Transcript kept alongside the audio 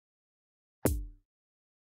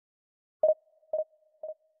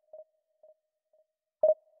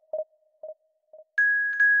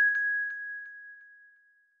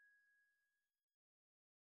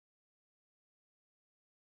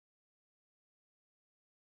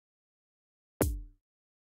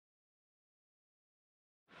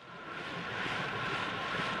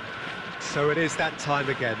So it is that time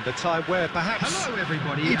again, the time where perhaps Hello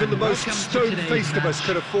everybody, even the most stone-faced of us match.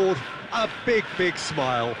 could afford a big, big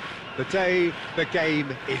smile. The day the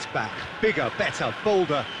game is back. Bigger, better,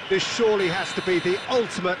 bolder. This surely has to be the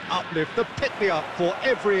ultimate uplift, the pick-me-up for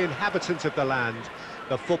every inhabitant of the land.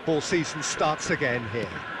 The football season starts again here.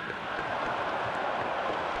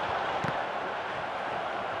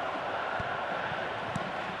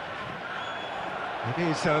 It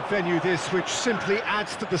is a venue this which simply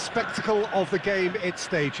adds to the spectacle of the game it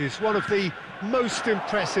stages. One of the most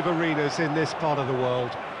impressive arenas in this part of the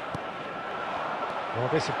world. Well,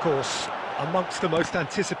 this, of course, amongst the most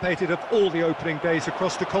anticipated of all the opening days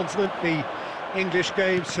across the continent. The English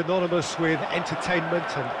game synonymous with entertainment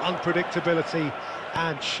and unpredictability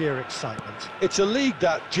and sheer excitement. It's a league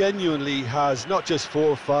that genuinely has not just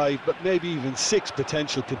 4 or 5, but maybe even 6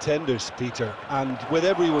 potential contenders, Peter. And with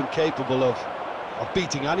everyone capable of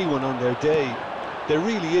beating anyone on their day, there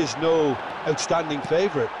really is no outstanding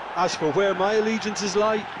favourite. As for where my allegiances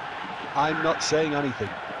lie, I'm not saying anything.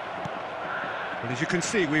 Well, as you can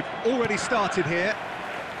see, we've already started here.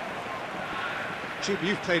 Jim,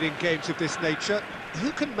 you've played in games of this nature.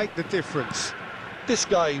 Who can make the difference? This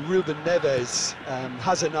guy, Ruben Neves,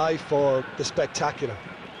 has an eye for the spectacular.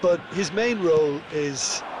 But his main role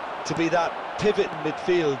is to be that pivot in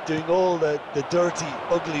midfield, doing all the dirty,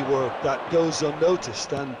 ugly work that goes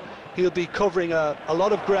unnoticed. And he'll be covering a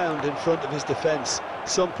lot of ground in front of his defence,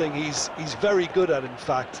 something he's very good at, in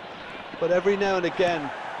fact. But every now and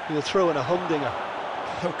again, he'll throw in a humdinger.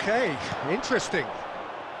 OK, interesting.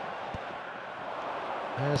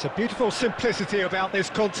 There's a beautiful simplicity about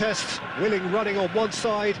this contest. Willing running on one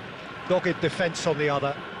side, dogged defence on the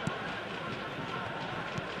other.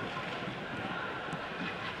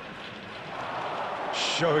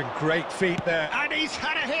 Showing great feet there, and he's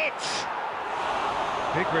had a hit!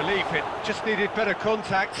 Big relief, it just needed better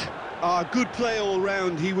contact. Good play all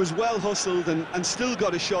round. He was well hustled and still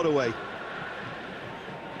got a shot away.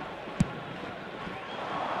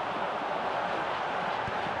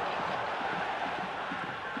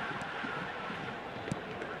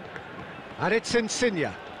 And it's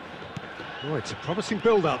Insigne. Oh, it's a promising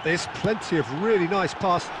build-up, this. Plenty of really nice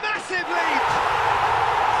pass. Massive leap!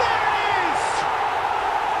 There it is!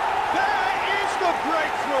 There is the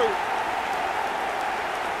breakthrough!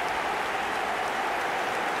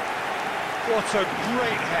 What a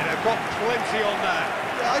great header, got plenty on that.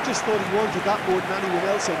 Yeah, I just thought he wanted that more than anyone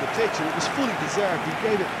else on the pitch, and it was fully deserved. He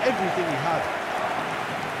gave it everything he had.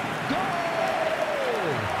 Goal!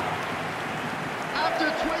 After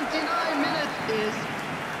 29 minutes is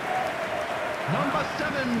number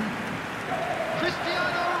 7,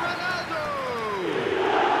 Cristiano Ronaldo!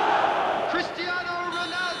 Cristiano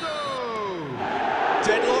Ronaldo!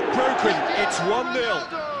 Deadlock broken, it's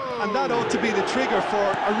 1-0. And that ought to be the trigger for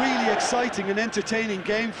a really exciting and entertaining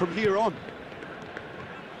game from here on.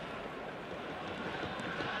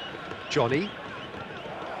 Johnny.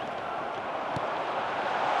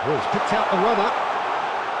 Oh, he's picked out the runner.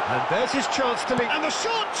 And there's his chance to link. And the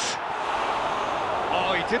shot!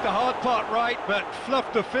 Oh, he did the hard part right, but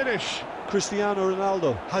fluffed the finish. Cristiano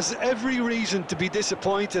Ronaldo has every reason to be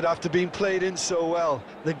disappointed after being played in so well.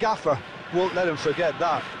 The gaffer won't let him forget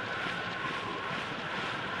that.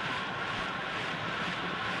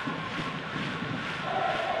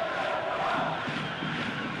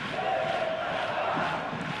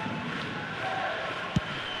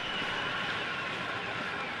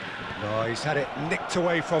 Oh, he's had it nicked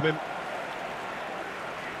away from him.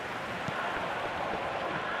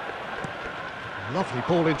 Lovely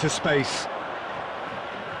ball into space.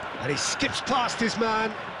 And he skips past his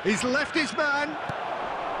man. He's left his man.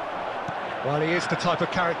 Well, he is the type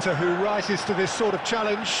of character who rises to this sort of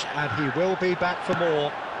challenge, and he will be back for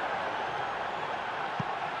more.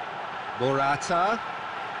 Morata.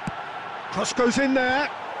 Cross goes in there.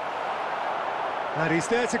 And he's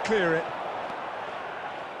there to clear it.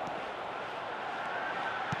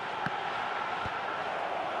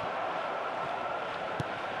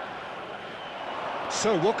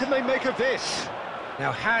 So what can they make of this?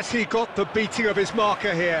 Now, has he got the beating of his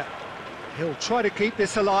marker here? He'll try to keep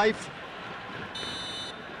this alive.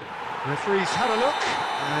 Referee's had a look,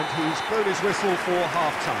 and he's blown his whistle for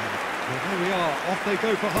half-time. Well, there we are, off they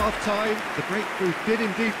go for half-time. The breakthrough did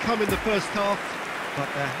indeed come in the first half, but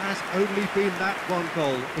there has only been that one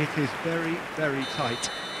goal. It is very, very tight.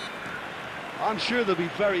 I'm sure they'll be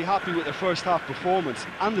very happy with their first half performance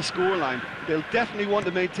and the scoreline. They'll definitely want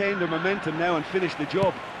to maintain their momentum now and finish the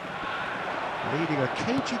job. Leading a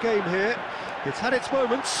cagey game here. It's had its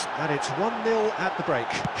moments, and it's 1-0 at the break.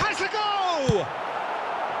 Has a go!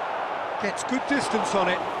 Gets good distance on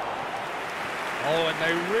it. Oh, and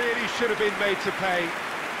they really should have been made to pay.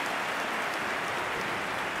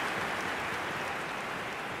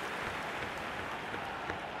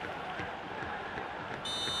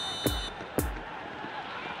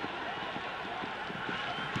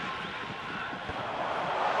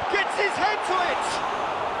 Gets his head to it!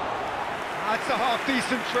 That's a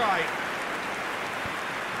half-decent try.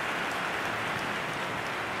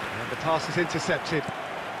 And the pass is intercepted.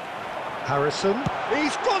 Harrison,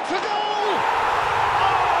 he's gone for goal!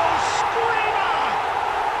 Oh, screamer!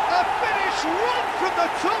 A finish right from the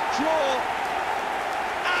top draw!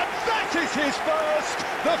 And that is his first!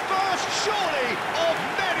 The first, surely, of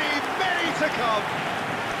many, many to come!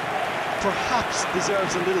 Perhaps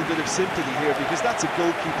deserves a little bit of sympathy here, because that's a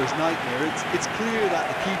goalkeeper's nightmare. It's clear that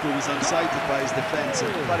the keeper was unsighted by his defence,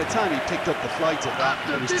 and by the time he picked up the flight of that,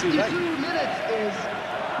 it was too late. 52 minutes is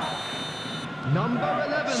number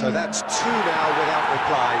 11. So that's 2 now without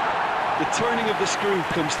reply. The turning of the screw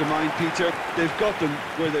comes to mind, Peter. They've got them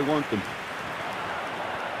where they want them.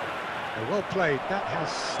 Well played, that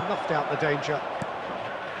has snuffed out the danger.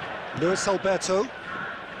 Luis Alberto.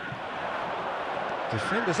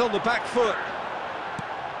 Defenders on the back foot.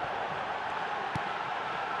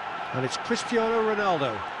 And it's Cristiano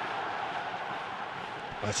Ronaldo.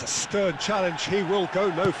 That's a stern challenge, he will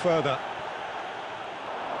go no further.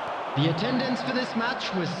 The attendance for this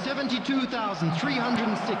match was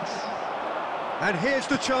 72,306. And here's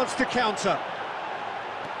the chance to counter.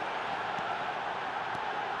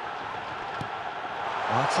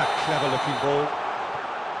 That's a clever-looking ball.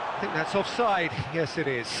 I think that's offside. Yes, it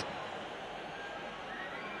is.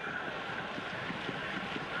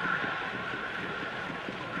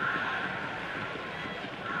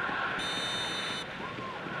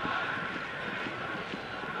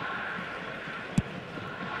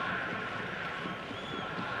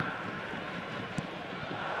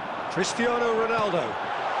 Cristiano Ronaldo.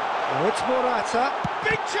 Oh, it's Morata.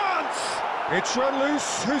 Big chance! It's run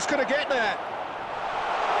loose. Who's going to get there?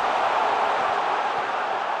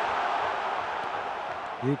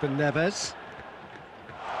 Ruben Neves.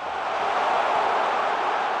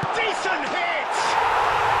 Decent hit!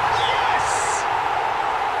 Yes!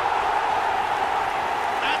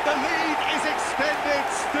 And the lead is extended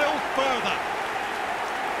still further.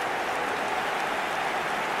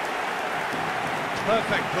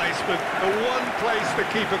 Perfect placement, the one place the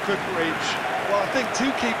keeper couldn't reach. Well, I think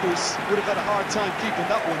two keepers would have had a hard time keeping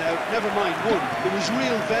that one out, never mind one. There was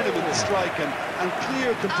real venom in the strike and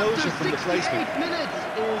clear composure After from the 68 placement. minutes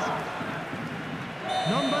is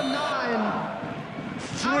number 9.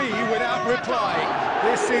 3 without reply.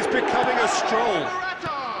 This is becoming a stroll.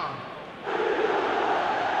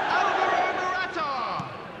 Alvaro Morata.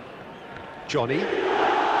 Johnny.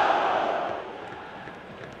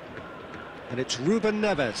 And it's Ruben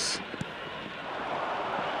Neves.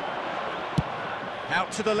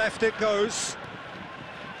 Out to the left it goes.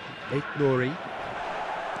 Nouri.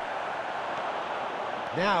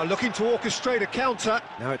 Now looking to orchestrate a counter.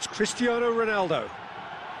 Now it's Cristiano Ronaldo.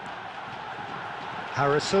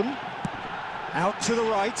 Harrison. Out to the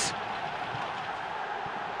right.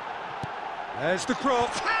 There's the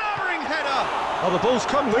cross. Towering header! Oh, the ball's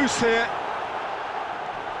come loose here.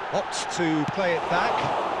 Opts to play it back.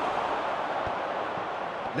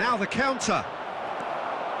 Now the counter.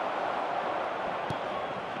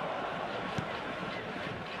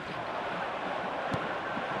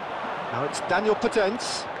 Now it's Daniel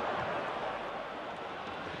Potence.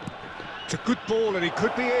 It's a good ball and he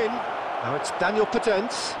could be in. Now it's Daniel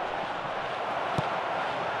Potence.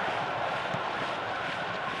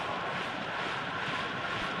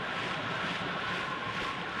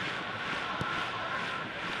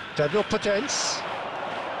 Daniel Potence.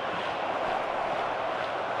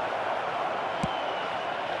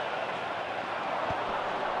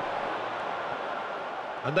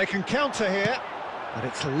 And they can counter here, and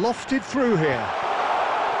it's lofted through here.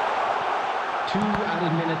 2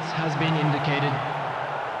 added minutes has been indicated.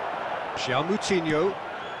 João Moutinho,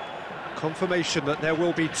 confirmation that there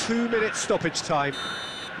will be 2 minutes stoppage time.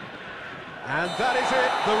 And that is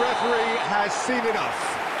it, the referee has seen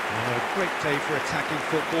enough. Oh, a great day for attacking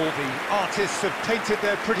football. The artists have painted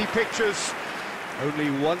their pretty pictures.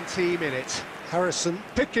 Only one team in it. Harrison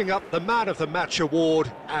picking up the Man of the Match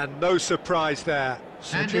award, and no surprise there.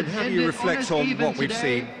 So, Jim, how do you reflect on what we've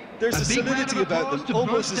seen? There's a solidity about them,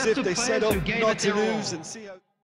 almost as if they set up not to lose and see how...